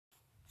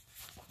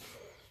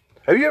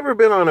Have you ever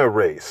been on a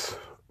race?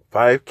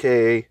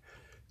 5K,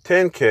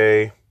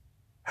 10K,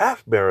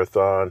 half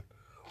marathon,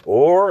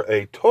 or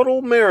a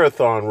total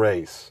marathon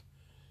race?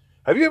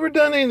 Have you ever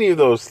done any of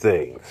those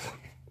things?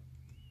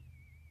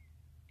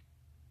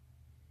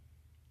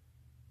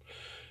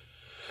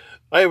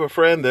 I have a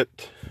friend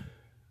that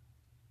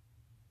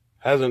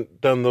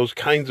hasn't done those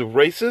kinds of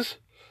races,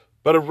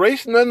 but a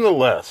race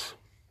nonetheless.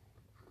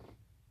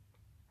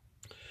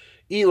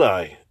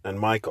 Eli and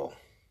Michael.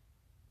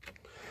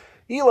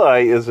 Eli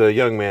is a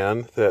young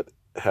man that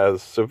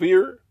has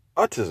severe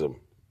autism.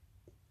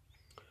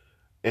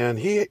 And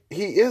he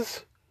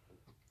is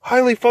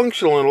highly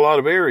functional in a lot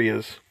of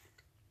areas,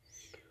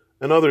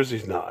 and others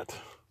he's not.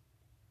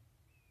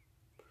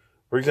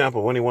 For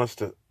example, when he wants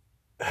to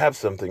have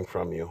something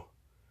from you,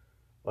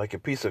 like a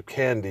piece of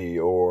candy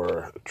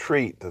or a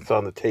treat that's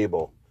on the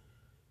table,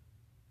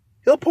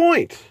 he'll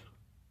point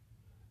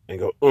and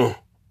go,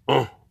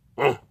 uh.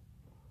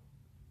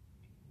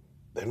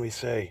 Then we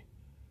say,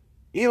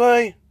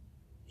 Eli,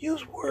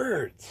 use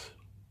words.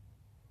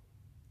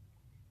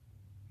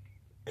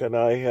 Can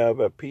I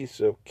have a piece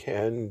of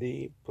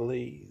candy,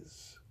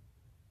 please?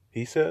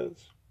 He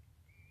says.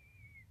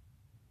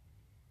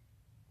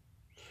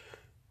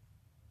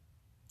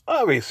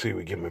 Obviously,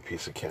 we give him a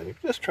piece of candy.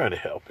 Just try to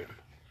help him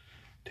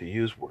to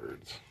use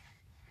words.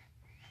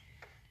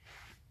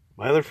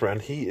 My other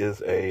friend, he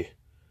is a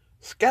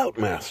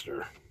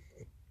scoutmaster.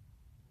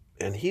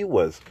 And he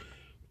was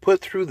put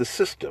through the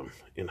system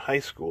in high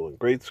school, and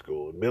grade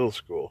school, and middle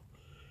school.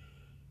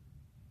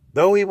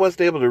 Though he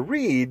wasn't able to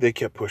read, they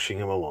kept pushing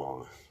him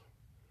along.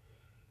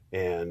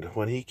 And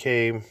when he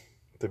came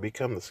to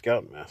become the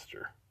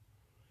scoutmaster,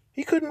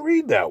 he couldn't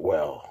read that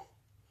well.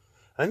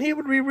 And he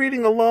would be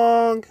reading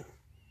along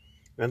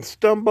and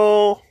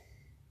stumble.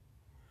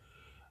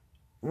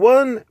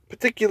 One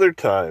particular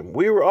time,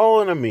 we were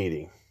all in a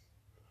meeting.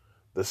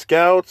 The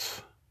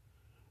scouts,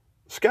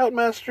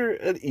 scoutmaster,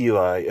 and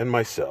Eli, and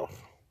myself.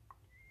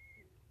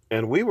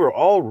 And we were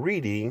all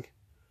reading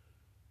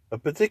a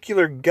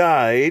particular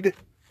guide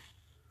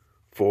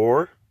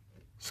for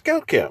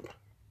scout camp.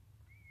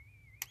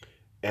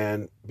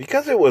 And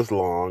because it was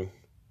long,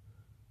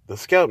 the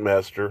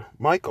scoutmaster,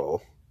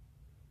 Michael,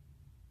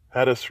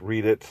 had us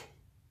read it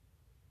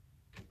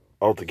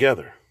all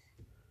together.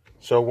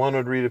 So one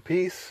would read a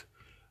piece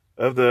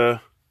of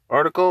the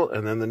article,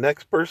 and then the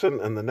next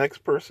person, and the next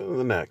person, and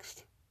the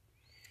next.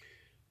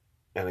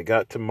 And it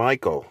got to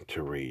Michael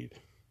to read.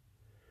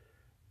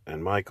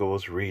 And Michael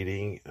was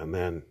reading, and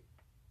then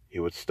he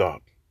would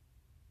stop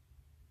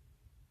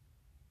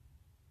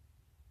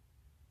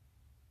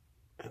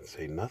and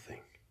say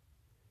nothing.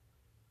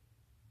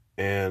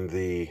 And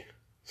the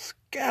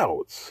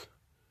scouts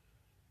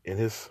in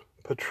his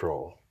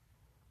patrol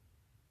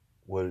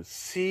would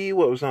see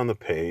what was on the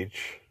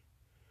page,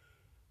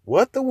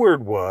 what the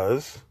word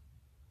was,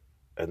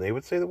 and they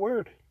would say the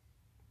word.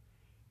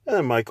 And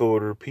then Michael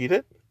would repeat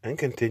it and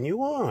continue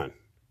on.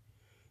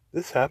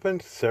 This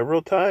happened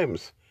several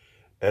times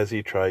as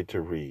he tried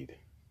to read.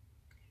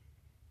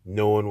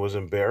 No one was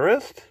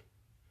embarrassed.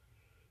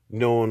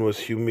 No one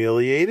was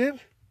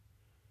humiliated.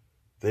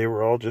 They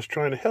were all just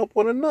trying to help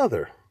one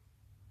another.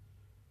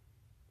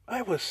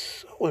 I was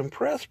so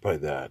impressed by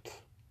that.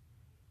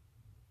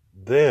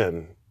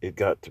 Then it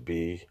got to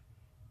be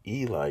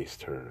Eli's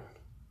turn.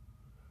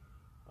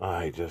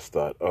 I just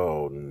thought,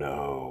 oh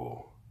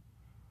no.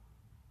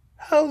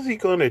 How's he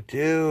going to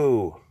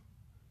do?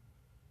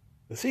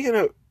 Is he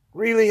going to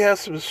really have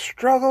some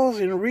struggles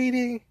in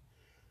reading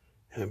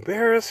and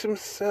embarrass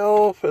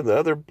himself, and the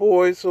other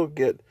boys will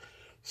get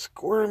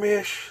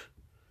squirmish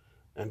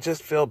and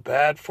just feel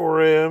bad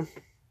for him?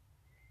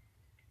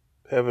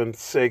 Heaven's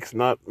sakes,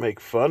 not make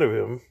fun of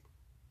him.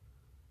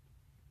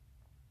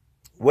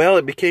 Well,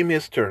 it became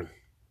his turn.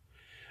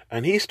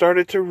 And he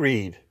started to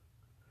read.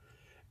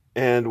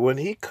 And when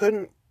he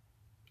couldn't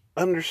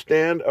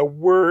understand a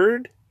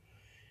word,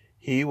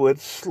 he would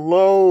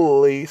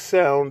slowly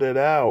sound it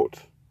out.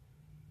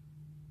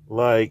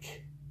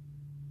 Like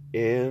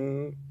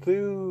enthusiasm.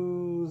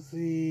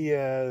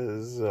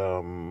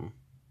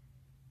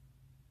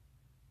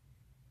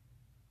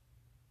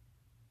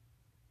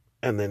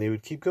 And then he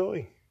would keep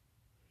going.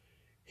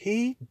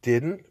 He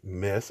didn't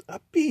miss a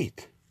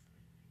beat.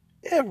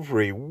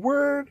 Every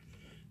word,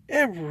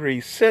 every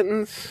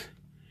sentence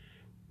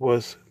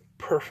was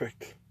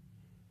perfect.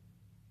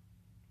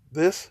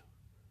 This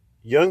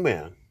young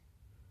man,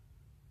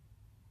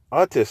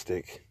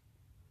 autistic,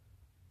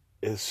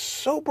 is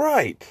so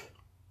bright.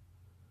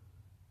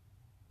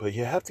 But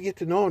you have to get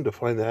to know him to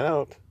find that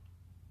out.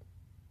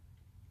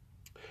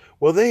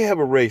 Well, they have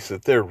a race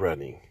that they're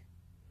running.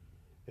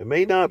 It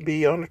may not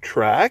be on a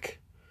track,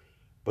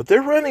 but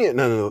they're running it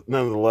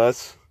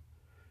nonetheless,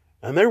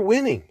 and they're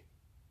winning.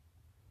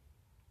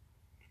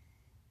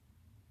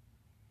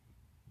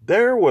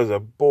 There was a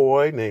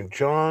boy named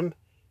John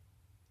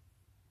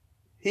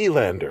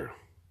Helander,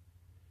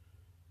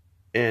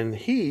 and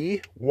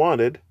he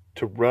wanted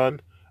to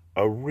run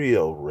a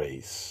real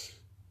race.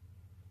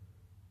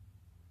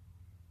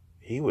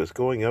 He was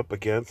going up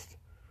against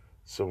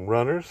some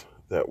runners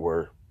that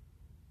were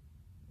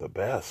the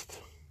best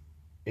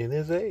in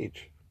his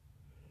age.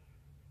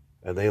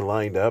 And they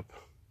lined up,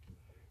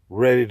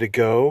 ready to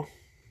go.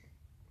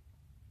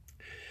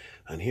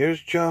 And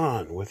here's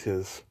John with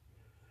his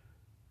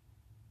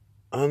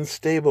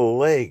unstable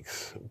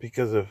legs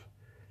because of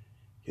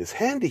his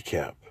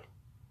handicap.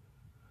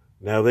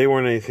 Now, they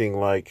weren't anything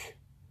like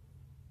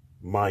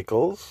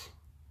Michael's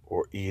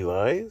or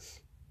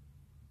Eli's,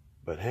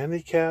 but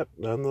handicapped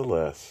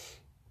nonetheless.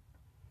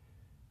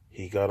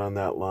 He got on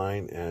that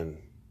line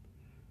and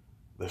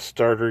the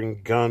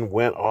starting gun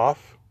went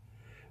off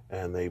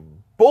and they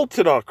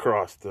bolted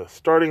across the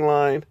starting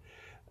line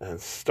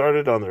and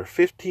started on their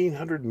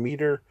 1,500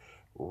 meter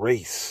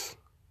race.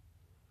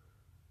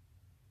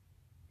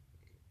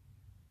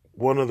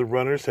 One of the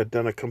runners had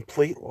done a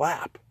complete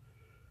lap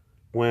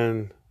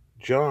when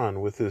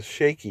John, with his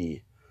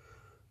shaky,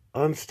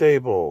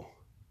 unstable,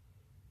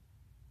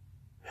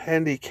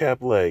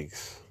 handicapped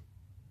legs,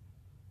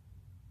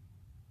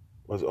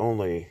 was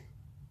only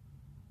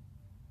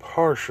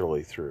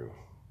partially through.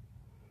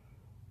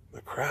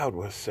 The crowd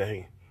was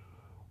saying,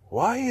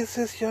 "Why is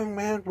this young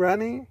man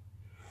running?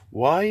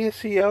 Why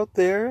is he out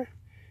there?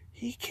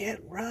 He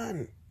can't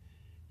run.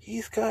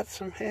 He's got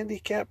some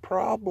handicap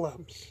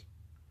problems."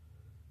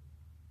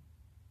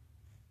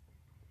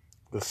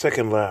 The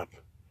second lap,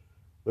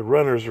 the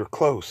runners were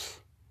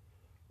close,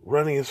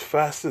 running as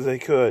fast as they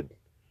could.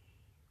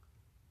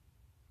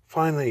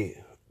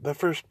 Finally, the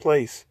first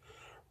place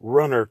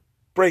runner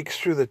breaks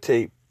through the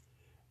tape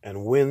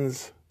and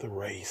wins the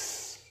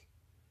race.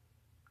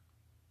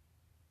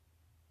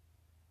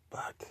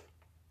 But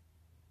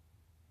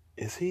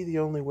is he the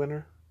only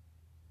winner?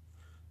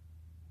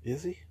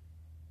 Is he?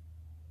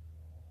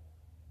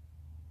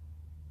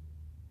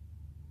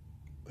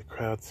 The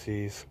crowd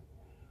sees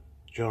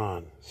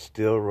John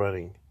still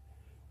running,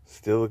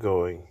 still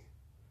going,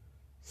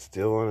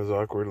 still on his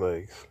awkward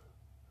legs.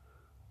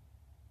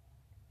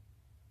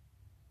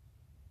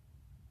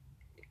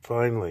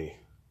 Finally,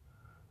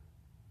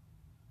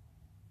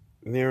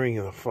 nearing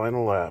the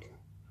final lap,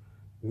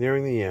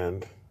 nearing the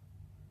end,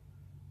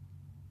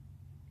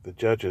 the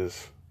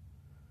judges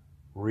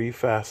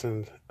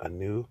refastened a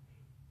new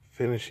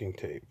finishing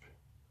tape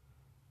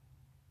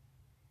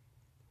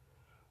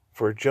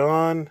for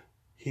John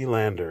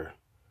Helander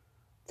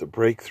to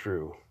break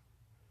through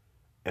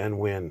and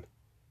win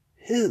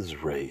his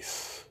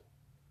race.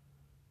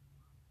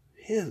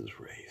 His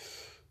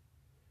race.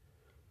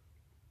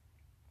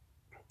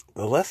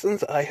 The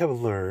lessons I have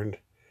learned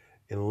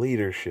in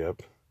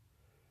leadership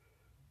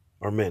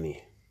are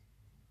many.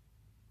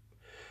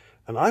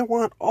 And I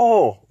want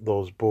all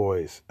those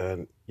boys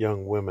and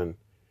young women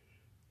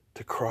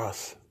to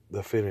cross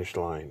the finish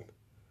line,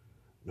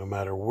 no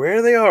matter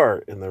where they are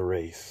in the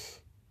race.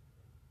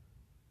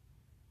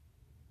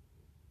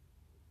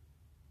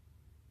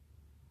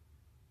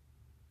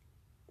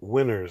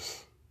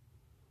 Winners,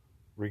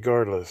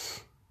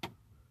 regardless,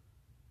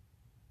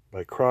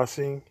 by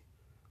crossing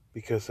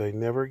because they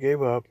never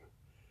gave up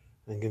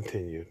and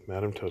continued.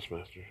 Madam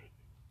Toastmaster.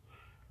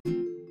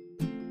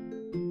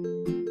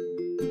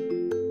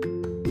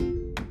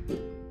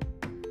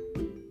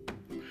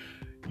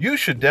 You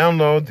should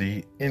download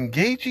the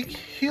Engaging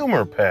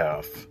Humor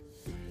Path.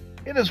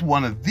 It is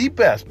one of the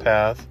best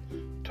paths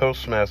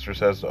Toastmasters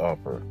has to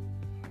offer.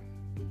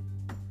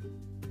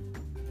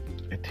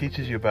 It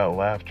teaches you about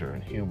laughter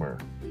and humor.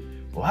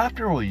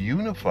 Laughter will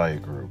unify a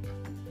group.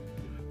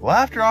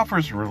 Laughter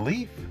offers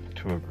relief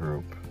to a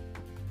group.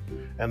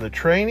 And the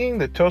training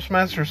that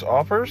Toastmasters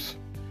offers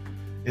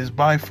is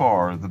by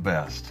far the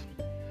best.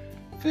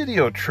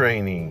 Video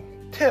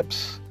training,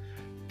 tips,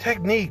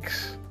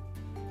 techniques,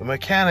 the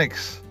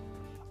mechanics,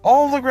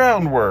 all the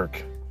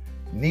groundwork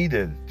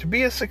needed to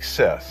be a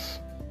success.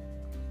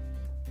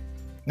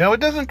 Now, it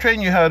doesn't train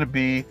you how to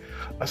be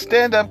a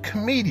stand-up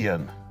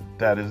comedian.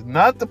 That is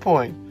not the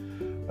point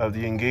of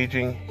the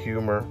Engaging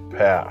Humor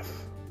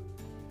Path.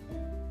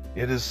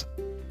 It is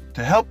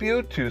to help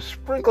you to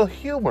sprinkle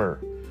humor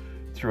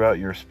throughout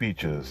your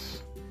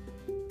speeches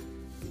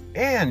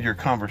and your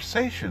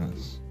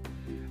conversations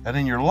and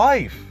in your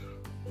life.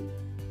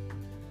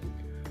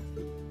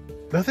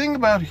 The thing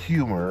about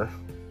humor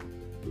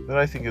that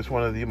I think is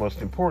one of the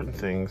most important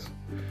things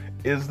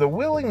is the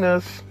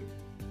willingness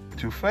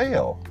to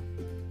fail.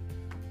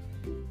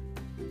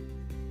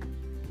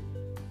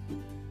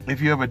 If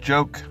you have a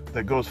joke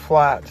that goes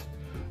flat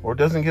or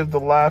doesn't give the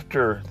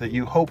laughter that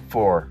you hope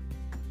for,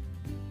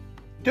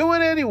 do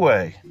it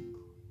anyway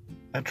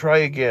and try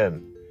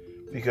again,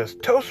 because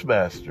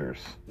Toastmasters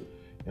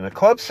in a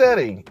club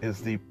setting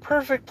is the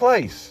perfect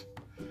place,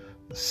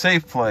 the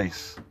safe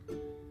place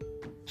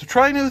to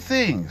try new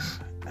things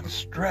and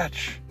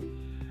stretch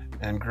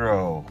and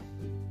grow.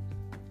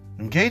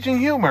 Engaging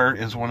humor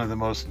is one of the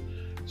most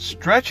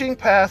stretching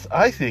paths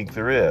I think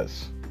there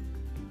is.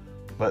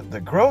 But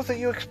the growth that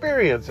you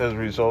experience as a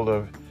result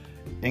of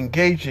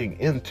engaging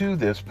into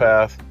this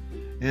path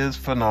is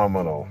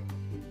phenomenal.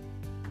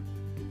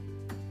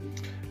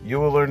 You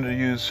will learn to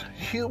use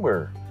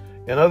humor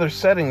in other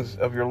settings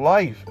of your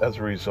life as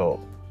a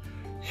result.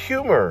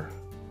 Humor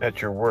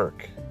at your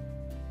work,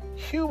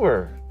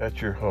 humor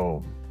at your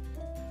home,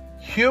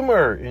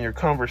 humor in your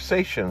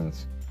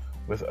conversations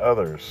with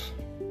others.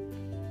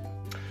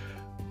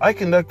 I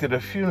conducted a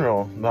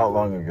funeral not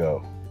long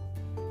ago,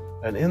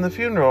 and in the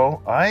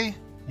funeral, I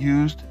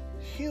used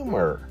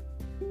humor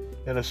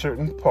in a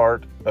certain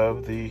part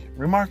of the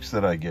remarks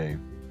that I gave.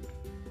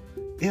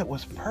 It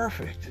was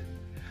perfect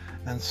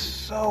and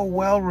so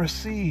well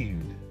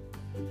received.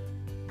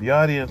 The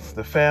audience,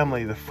 the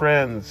family, the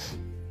friends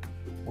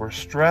were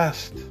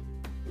stressed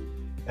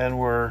and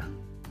were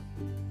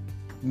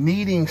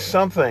needing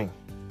something,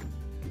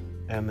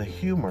 and the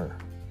humor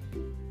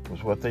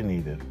was what they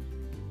needed.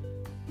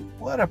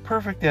 What a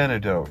perfect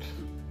antidote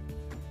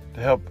to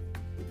help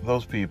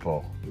those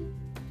people.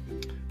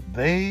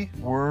 They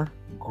were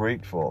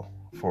grateful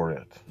for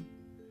it.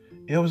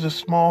 It was a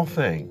small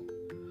thing,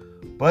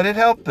 but it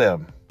helped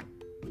them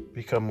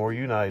become more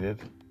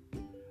united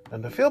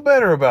and to feel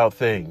better about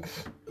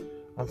things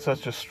on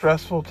such a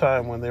stressful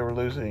time when they were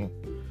losing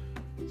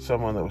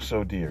someone that was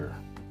so dear.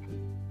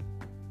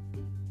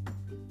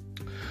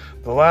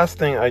 The last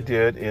thing I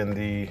did in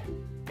the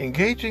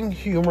engaging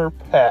humor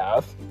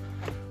path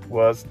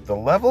was the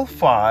level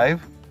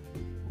 5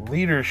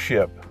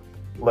 leadership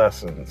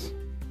lessons.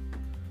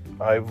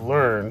 I've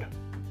learned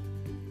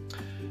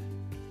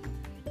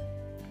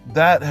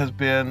that has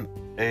been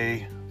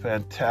a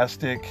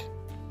fantastic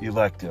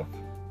elective.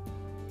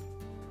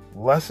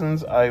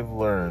 Lessons I've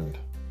learned.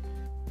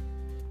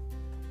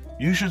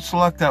 You should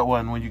select that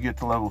one when you get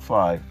to level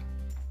 5.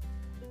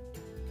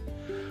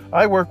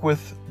 I work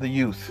with the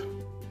youth,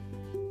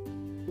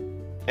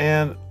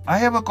 and I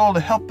have a goal to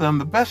help them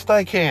the best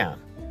I can,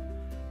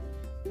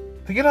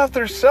 to get off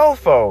their cell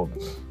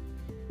phones,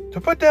 to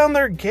put down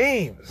their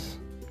games,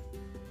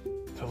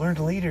 to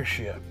learn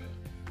leadership.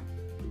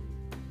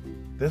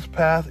 This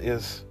path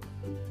is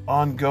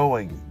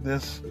ongoing.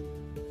 This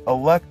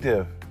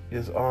elective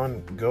is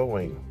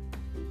ongoing.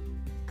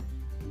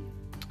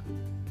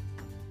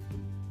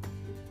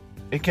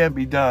 It can't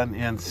be done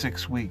in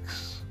 6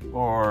 weeks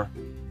or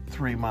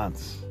 3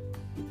 months.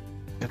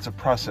 It's a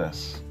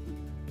process,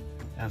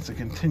 and it's a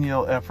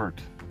continual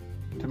effort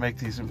to make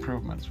these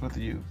improvements with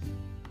the youth.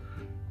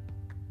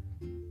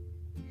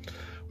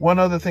 One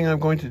other thing I'm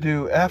going to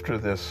do after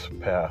this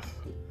path,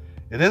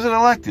 it is an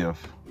elective,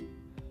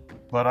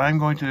 but I'm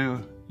going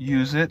to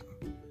use it,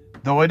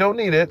 though I don't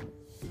need it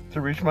to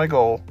reach my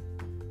goal.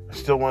 I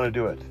still want to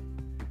do it.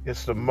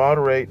 It's to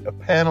moderate a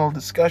panel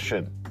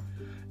discussion.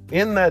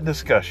 In that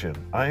discussion,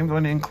 I am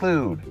going to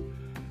include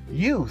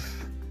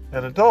youth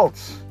and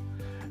adults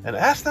and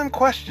ask them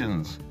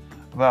questions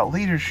about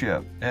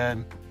leadership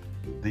and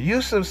the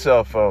use of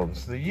cell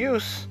phones, the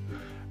use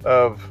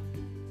of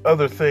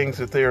other things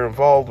that they are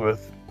involved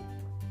with,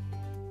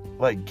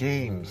 like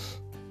games,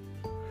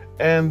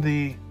 and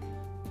the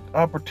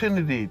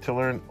opportunity to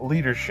learn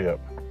leadership.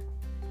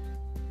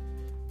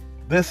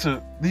 These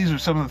are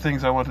some of the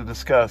things I want to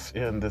discuss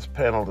in this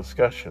panel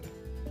discussion.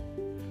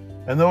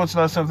 And though it's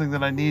not something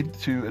that I need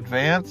to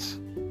advance,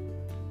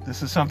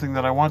 this is something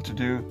that I want to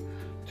do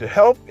to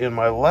help in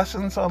my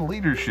lessons on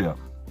leadership.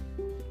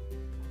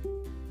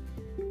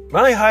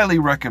 I highly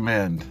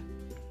recommend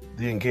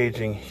the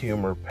engaging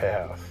humor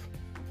path.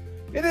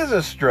 It is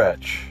a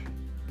stretch.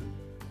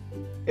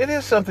 It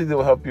is something that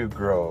will help you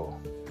grow.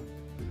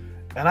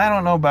 And I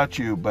don't know about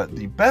you, but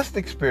the best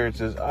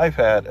experiences I've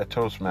had at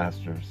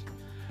Toastmasters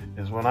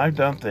is when I've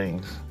done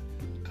things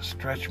to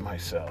stretch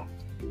myself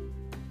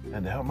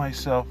and to help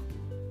myself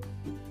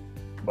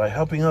by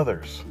helping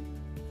others.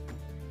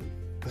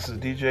 This is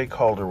DJ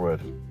Calderwood,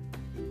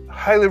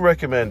 highly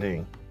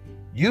recommending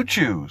you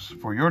choose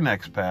for your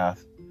next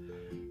path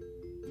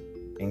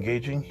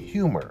engaging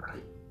humor.